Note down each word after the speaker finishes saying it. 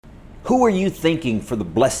Who are you thanking for the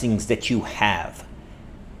blessings that you have?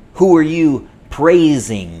 Who are you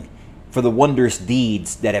praising for the wondrous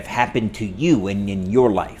deeds that have happened to you and in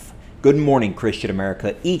your life? Good morning, Christian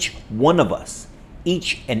America. Each one of us,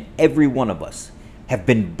 each and every one of us have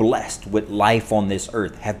been blessed with life on this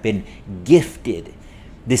earth, have been gifted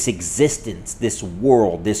this existence, this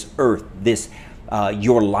world, this earth, this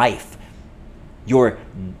your life, your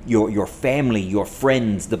family, your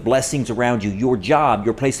friends, the blessings around you, your job,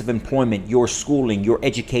 your place of employment, your schooling, your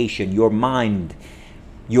education, your mind,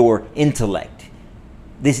 your intellect.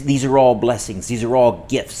 These are all blessings. These are all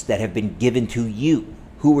gifts that have been given to you.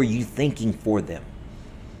 Who are you thanking for them?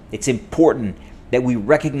 It's important that we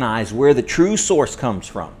recognize where the true source comes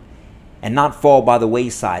from and not fall by the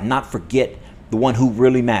wayside, not forget the one who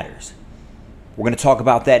really matters. We're going to talk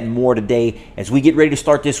about that and more today as we get ready to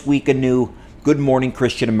start this week anew. Good morning,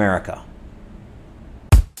 Christian America.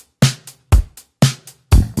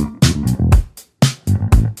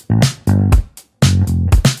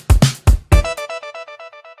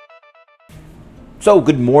 So,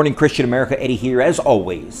 good morning, Christian America. Eddie here, as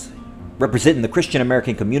always, representing the Christian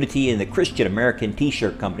American community and the Christian American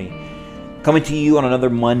T-shirt company, coming to you on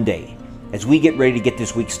another Monday as we get ready to get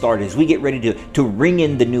this week started, as we get ready to ring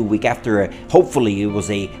in the new week after hopefully it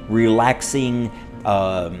was a relaxing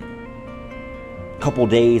couple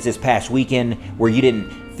days this past weekend where you didn't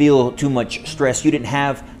feel too much stress. You didn't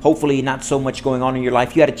have, hopefully, not so much going on in your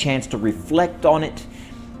life. You had a chance to reflect on it.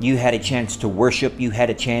 You had a chance to worship. You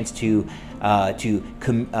had a chance to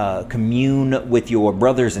commune with your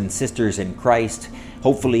brothers and sisters in Christ,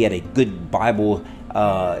 hopefully at a good Bible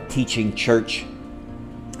teaching church.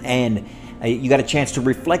 And you got a chance to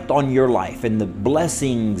reflect on your life and the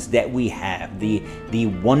blessings that we have, the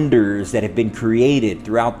wonders that have been created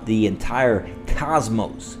throughout the entire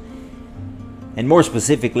cosmos. And more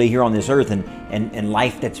specifically here on this earth and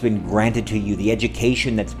life that's been granted to you, the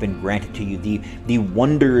education that's been granted to you, the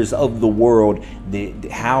wonders of the world,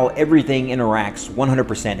 how everything interacts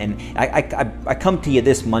 100%. And I come to you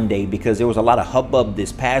this Monday because there was a lot of hubbub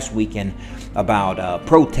this past weekend about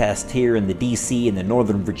protest here in the D.C. and the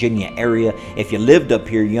Northern Virginia area. If you lived up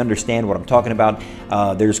here, you understand what I'm talking about.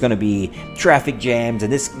 There's going to be traffic jams,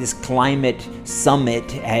 and this climate summit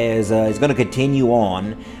is going to continue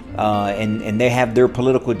on. And they have their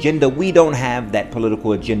political agenda. We don't have that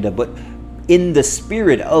political agenda, but in the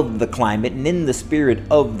spirit of the climate and in the spirit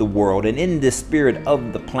of the world and in the spirit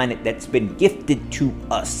of the planet that's been gifted to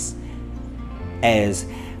us as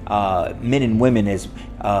men and women, as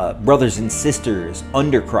brothers and sisters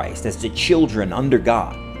under Christ, as the children under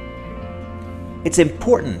God. It's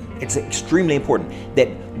important, it's extremely important that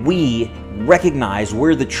we recognize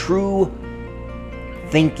where the true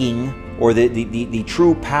thinking or the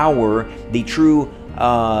true power, the true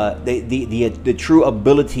true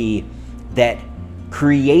ability that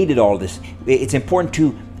created all this. It's important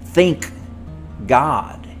to thank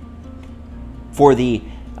God for these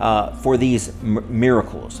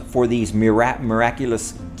miracles, for these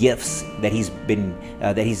miraculous gifts that He's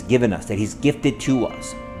given us, that He's gifted to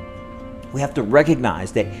us. We have to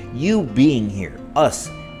recognize that you being here, us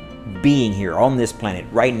being here on this planet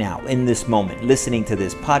right now, in this moment, listening to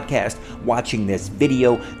this podcast, watching this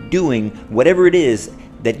video, doing whatever it is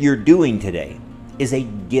that you're doing today is a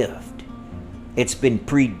gift. It's been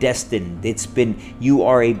predestined. You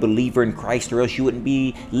are a believer in Christ, or else you wouldn't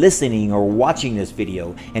be listening or watching this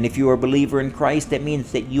video. And if you are a believer in Christ, that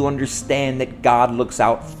means that you understand that God looks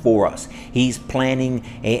out for us. He's planning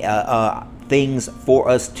things for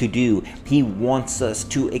us to do. He wants us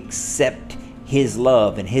to accept His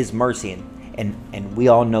love and His mercy, and we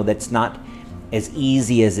all know that's not as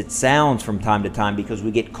easy as it sounds from time to time, because we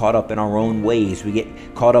get caught up in our own ways, we get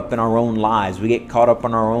caught up in our own lives, we get caught up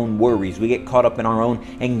in our own worries, we get caught up in our own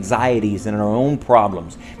anxieties and our own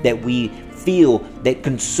problems that we feel that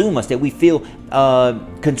consume us, that we feel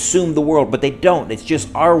consume the world, but they don't. It's just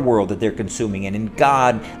our world that they're consuming, and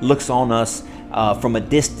God looks on us from a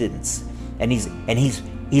distance, and He's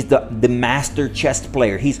the master chess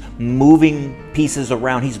player. He's moving pieces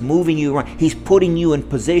around. He's moving you around. He's putting you in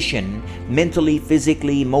position mentally,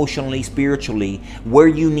 physically, emotionally, spiritually, where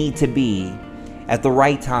you need to be at the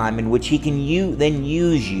right time, in which He can then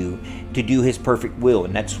use you to do His perfect will.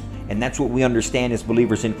 And that's what we understand as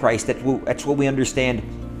believers in Christ. That's what we understand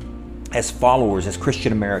as followers, as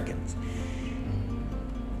Christian Americans.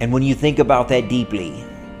 And when you think about that deeply,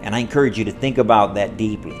 and I encourage you to think about that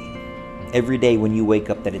deeply, every day when you wake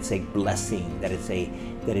up, that it's a blessing, that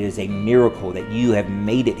it is a miracle that you have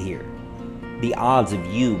made it here. The odds of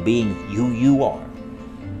you being who you are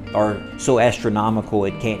so astronomical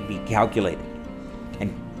it can't be calculated.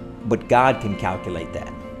 But God can calculate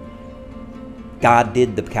that. God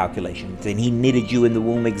did the calculations, and He knitted you in the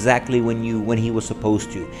womb exactly when He was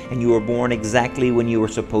supposed to, and you were born exactly when you were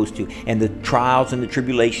supposed to. And the trials and the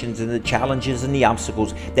tribulations and the challenges and the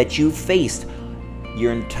obstacles that you faced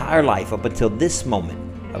your entire life up until this moment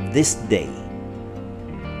of this day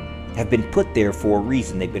have been put there for a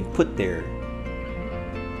reason. They've been put there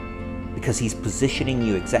because He's positioning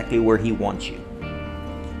you exactly where He wants you.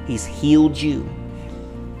 He's healed you,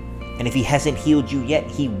 and if He hasn't healed you yet,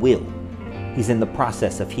 He will. He's in the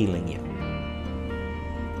process of healing you.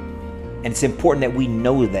 And it's important that we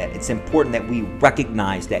know that. It's important that we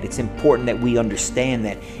recognize that. It's important that we understand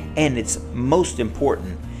that. And it's most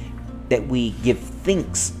important that we give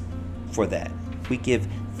thanks for that. We give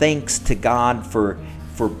thanks to God for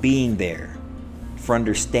being there, for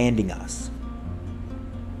understanding us,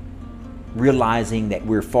 realizing that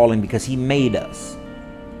we're falling because He made us.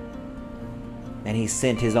 And He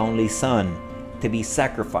sent His only Son to be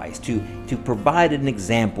sacrificed, to provide an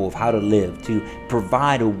example of how to live, to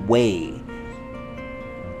provide a way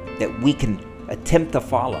that we can attempt to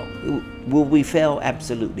follow. Will we fail?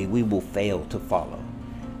 Absolutely, we will fail to follow.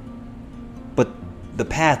 But the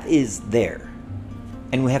path is there,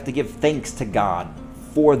 and we have to give thanks to God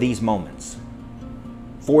for these moments,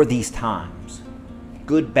 for these times,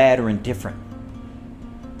 good, bad, or indifferent,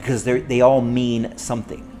 because they all mean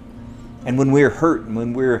something. And when we're hurt, and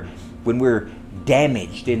when we're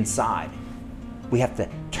damaged inside, we have to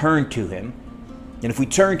turn to Him. And if we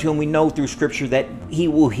turn to Him, we know through Scripture that He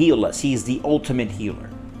will heal us. He is the ultimate healer.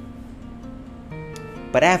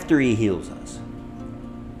 But after He heals us,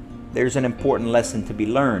 there's an important lesson to be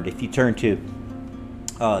learned. If you turn to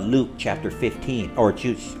Luke chapter 15, or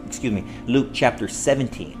excuse me, Luke chapter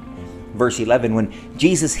 17, verse 11, when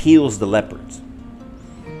Jesus heals the lepers,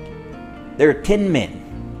 there are 10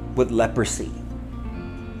 men with leprosy.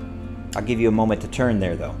 I'll give you a moment to turn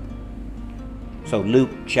there, though. So Luke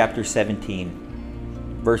chapter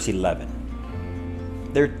 17, verse 11.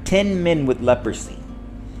 There are 10 men with leprosy,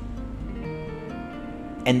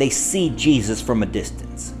 and they see Jesus from a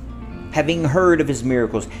distance. Having heard of His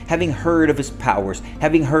miracles, having heard of His powers,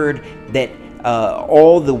 having heard that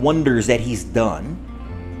all the wonders that He's done,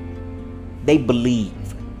 they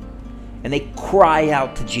believe, and they cry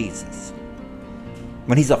out to Jesus.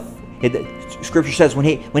 When Scripture says when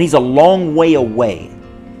He's a long way away,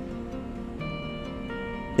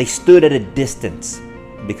 they stood at a distance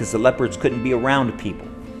because the lepers couldn't be around people.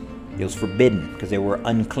 It was forbidden because they were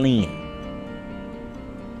unclean.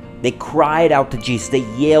 They cried out to Jesus. They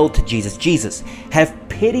yelled to Jesus, "Jesus, have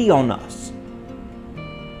pity on us.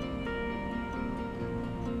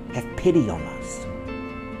 Have pity on us."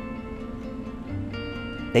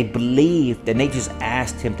 They believed, and they just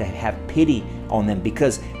asked Him to have pity on them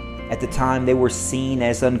because at the time they were seen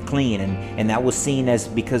as unclean, and that was seen as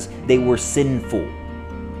because they were sinful.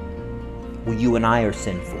 Well, you and I are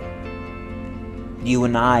sinful. You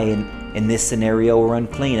and I in this scenario are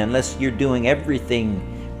unclean unless you're doing everything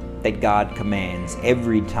that God commands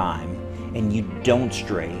every time and you don't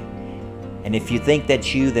stray. And if you think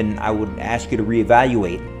that's you, then I would ask you to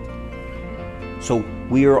reevaluate. So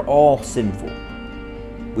we are all sinful.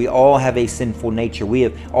 We all have a sinful nature. We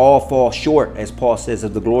have all fall short, as Paul says,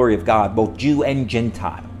 of the glory of God, both Jew and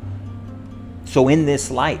Gentile. So in this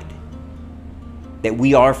light, that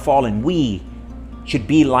we are fallen, we should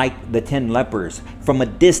be like the 10 lepers, from a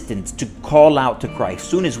distance to call out to Christ.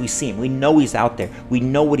 Soon as we see Him, we know He's out there. We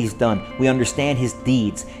know what He's done. We understand His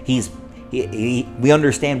deeds. We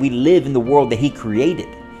understand we live in the world that He created.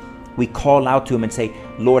 We call out to Him and say,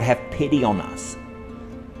 "Lord, have pity on us."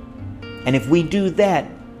 And if we do that,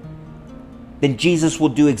 then Jesus will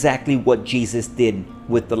do exactly what Jesus did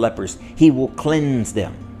with the lepers. He will cleanse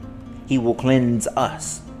them. He will cleanse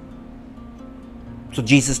us. So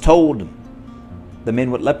Jesus told the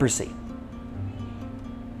men with leprosy,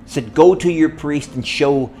 said, "Go to your priest and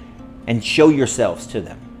show yourselves to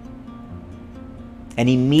them." And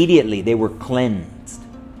immediately they were cleansed.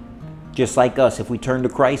 Just like us, if we turn to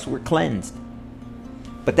Christ, we're cleansed.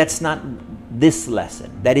 But that's not this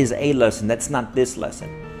lesson. That is a lesson. That's not this lesson.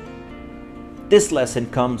 This lesson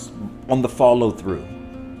comes on the follow-through.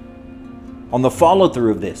 On the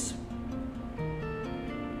follow-through of this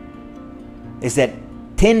is that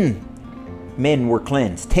 10 men were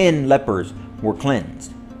cleansed. 10 lepers were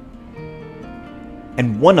cleansed.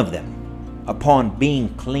 And one of them, upon being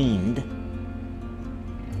cleaned,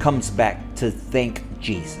 comes back to thank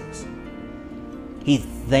Jesus. He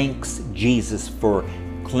thanks Jesus for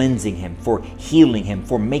cleansing him, for healing him,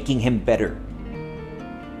 for making him better.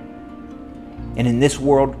 And in this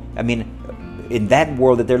world, in that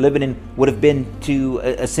world that they're living in, would have been to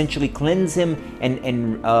essentially cleanse him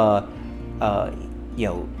and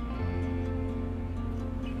you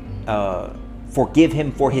know, forgive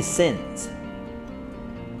him for his sins,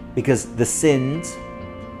 because the sins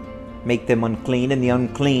make them unclean, and the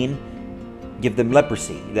unclean give them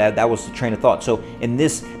leprosy. That was the train of thought. So in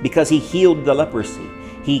this, because he healed the leprosy,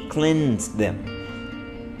 he cleansed them,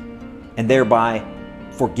 and thereby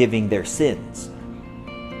forgiving their sins.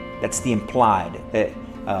 That's the implied.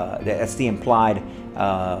 That's the implied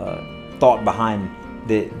thought behind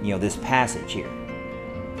this passage here,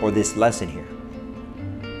 or this lesson here.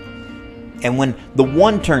 And when the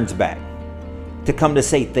one turns back to come to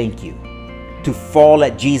say thank you, to fall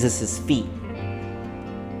at Jesus' feet,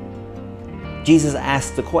 Jesus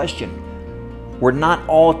asked the question, were not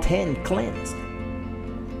all 10 cleansed?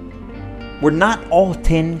 Were not all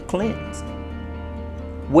 10 cleansed?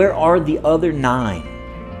 Where are the other 9?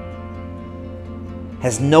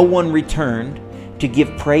 Has no one returned to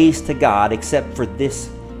give praise to God except for this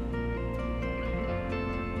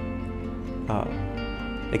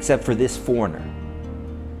foreigner?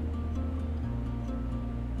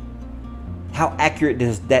 How accurate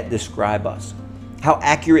does that describe us? How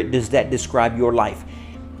accurate does that describe your life?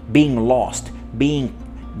 Being lost, being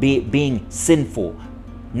sinful,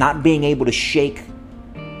 not being able to shake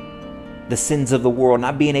the sins of the world,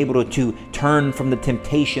 not being able to turn from the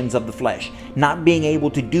temptations of the flesh, not being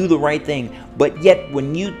able to do the right thing. But yet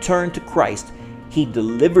when you turn to Christ, he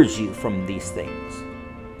delivers you from these things,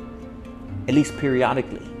 at least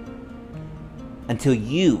periodically, until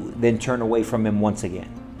you then turn away from him once again.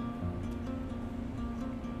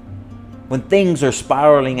 When things are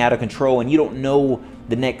spiraling out of control and you don't know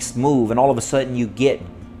the next move, and all of a sudden you get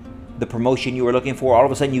the promotion you were looking for, all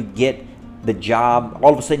of a sudden you get the job,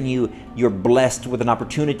 all of a sudden you're blessed with an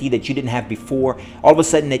opportunity that you didn't have before, all of a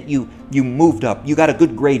sudden that you moved up, you got a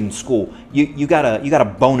good grade in school, you got a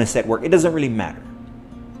bonus at work. It doesn't really matter.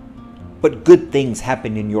 But good things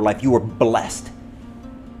happened in your life. You were blessed.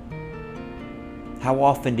 How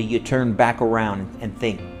often do you turn back around and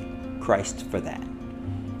thank Christ for that?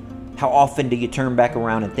 How often do you turn back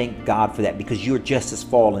around and thank God for that? Because you're just as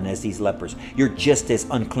fallen as these lepers. You're just as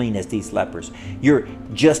unclean as these lepers. You're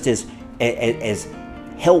just as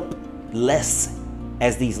helpless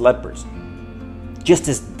as these lepers. Just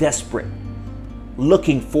as desperate,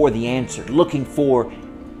 looking for the answer, looking for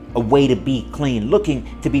a way to be clean,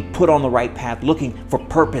 looking to be put on the right path, looking for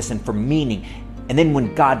purpose and for meaning. And then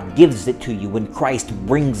when God gives it to you, when Christ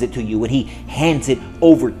brings it to you, when he hands it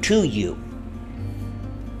over to you,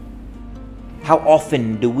 how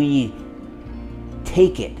often do we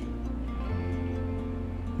take it,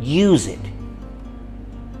 use it,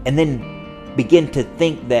 and then begin to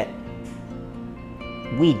think that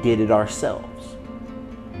we did it ourselves?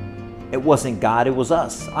 It wasn't God, it was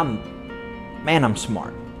us. I'm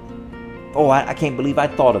smart. Oh, I can't believe I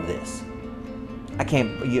thought of this. I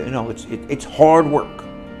can't, it's hard work.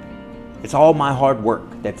 It's all my hard work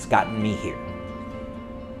that's gotten me here.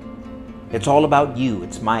 It's all about you.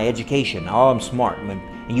 It's my education. Oh, I'm smart. And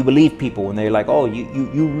you believe people when they're like, oh,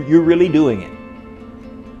 you're really doing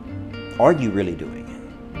it. Are you really doing it?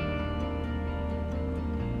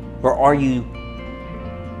 Or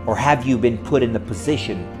have you been put in the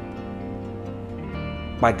position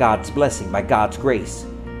by God's blessing, by God's grace,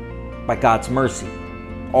 by God's mercy,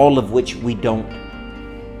 all of which we don't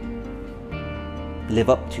live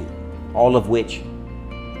up to, all of which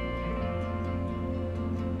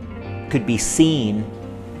could be seen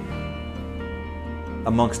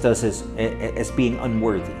amongst us as being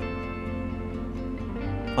unworthy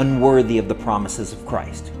of the promises of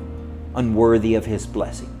Christ, unworthy of his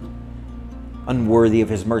blessing, unworthy of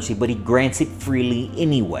his mercy, but he grants it freely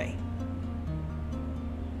anyway.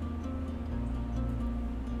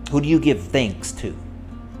 Who do you give thanks to?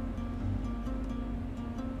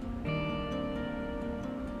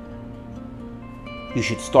 You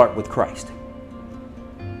should start with Christ.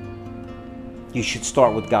 You should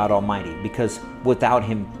start with God Almighty, because without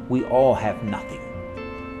him, we all have nothing.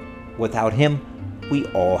 Without him, we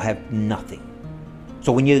all have nothing.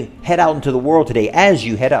 So when you head out into the world today, as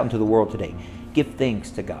you head out into the world today, give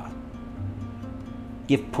thanks to God.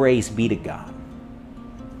 Give praise be to God.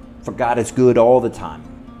 For God is good all the time.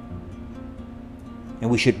 And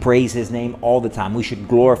we should praise his name all the time. We should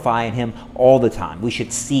glorify him all the time. We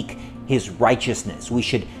should seek his righteousness. We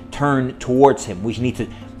should turn towards him. We need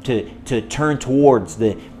to turn towards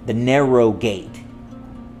the narrow gate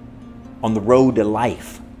on the road to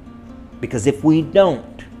life. Because if we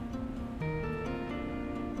don't,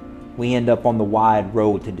 we end up on the wide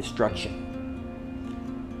road to destruction.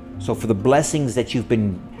 So for the blessings that you've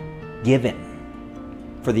been given,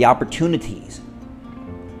 for the opportunities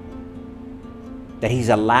that he's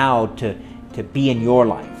allowed to to be in your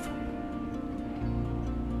life.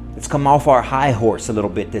 Let's come off our high horse a little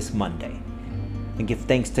bit this Monday and give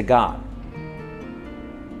thanks to God.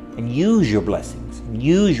 And use your blessings, and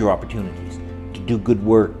use your opportunities to do good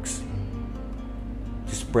works,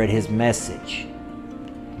 to spread His message,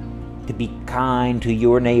 to be kind to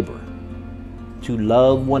your neighbor, to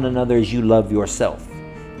love one another as you love yourself,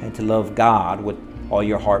 and to love God with all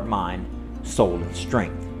your heart, mind, soul, and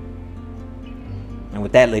strength. And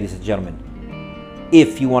with that, ladies and gentlemen,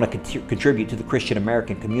 if you want to contribute to the Christian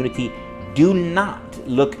American community, do not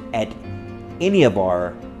look at any of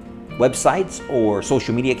our websites or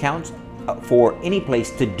social media accounts for any place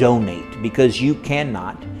to donate, because you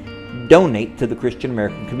cannot donate to the Christian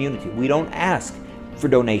American community. We don't ask for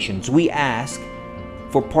donations. We ask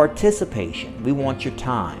for participation. We want your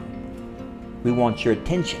time. We want your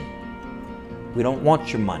attention. We don't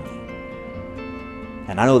want your money.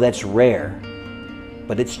 And I know that's rare,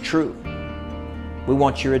 but it's true. We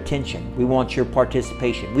want your attention. We want your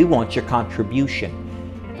participation. We want your contribution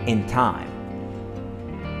in time.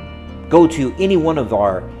 Go to any one of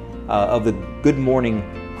our of the Good Morning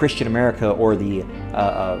Christian America, or the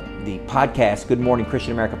podcast, Good Morning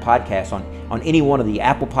Christian America podcast, on any one of the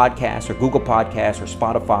Apple Podcasts or Google Podcasts or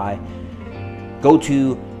Spotify. Go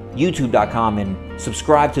to youtube.com and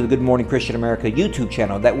subscribe to the Good Morning Christian America YouTube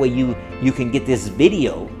channel. That way you can get this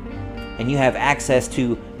video and you have access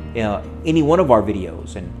to any one of our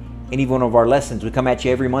videos and any one of our lessons. We come at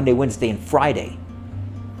you every Monday, Wednesday, and Friday.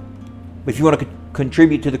 But if you want to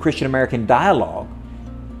contribute to the Christian American dialogue,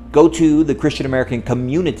 go to the Christian American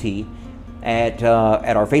community at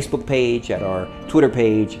our Facebook page, at our Twitter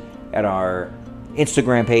page, at our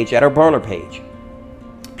Instagram page, at our Parler page.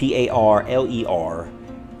 Parler.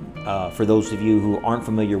 For those of you who aren't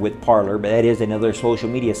familiar with Parler, but that is another social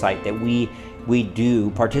media site that we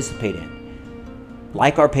do participate in.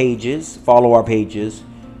 Like our pages, follow our pages,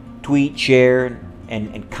 tweet, share,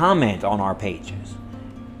 and comment on our pages,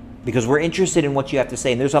 because we're interested in what you have to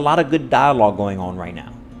say. And there's a lot of good dialogue going on right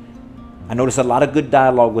now. I notice a lot of good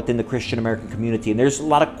dialogue within the Christian American community, and there's a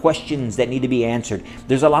lot of questions that need to be answered.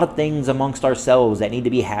 There's a lot of things amongst ourselves that need to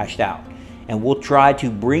be hashed out, and we'll try to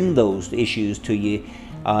bring those issues to you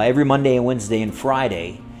every Monday and Wednesday and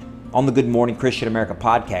Friday on the Good Morning Christian America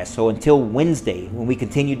podcast. So until Wednesday, when we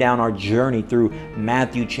continue down our journey through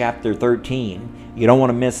Matthew chapter 13, you don't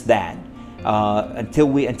want to miss that.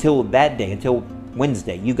 Until that day, until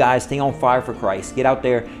Wednesday, you guys stay on fire for Christ. Get out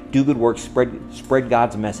there, do good work, spread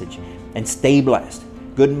God's message, and stay blessed.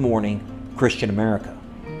 Good morning, Christian America.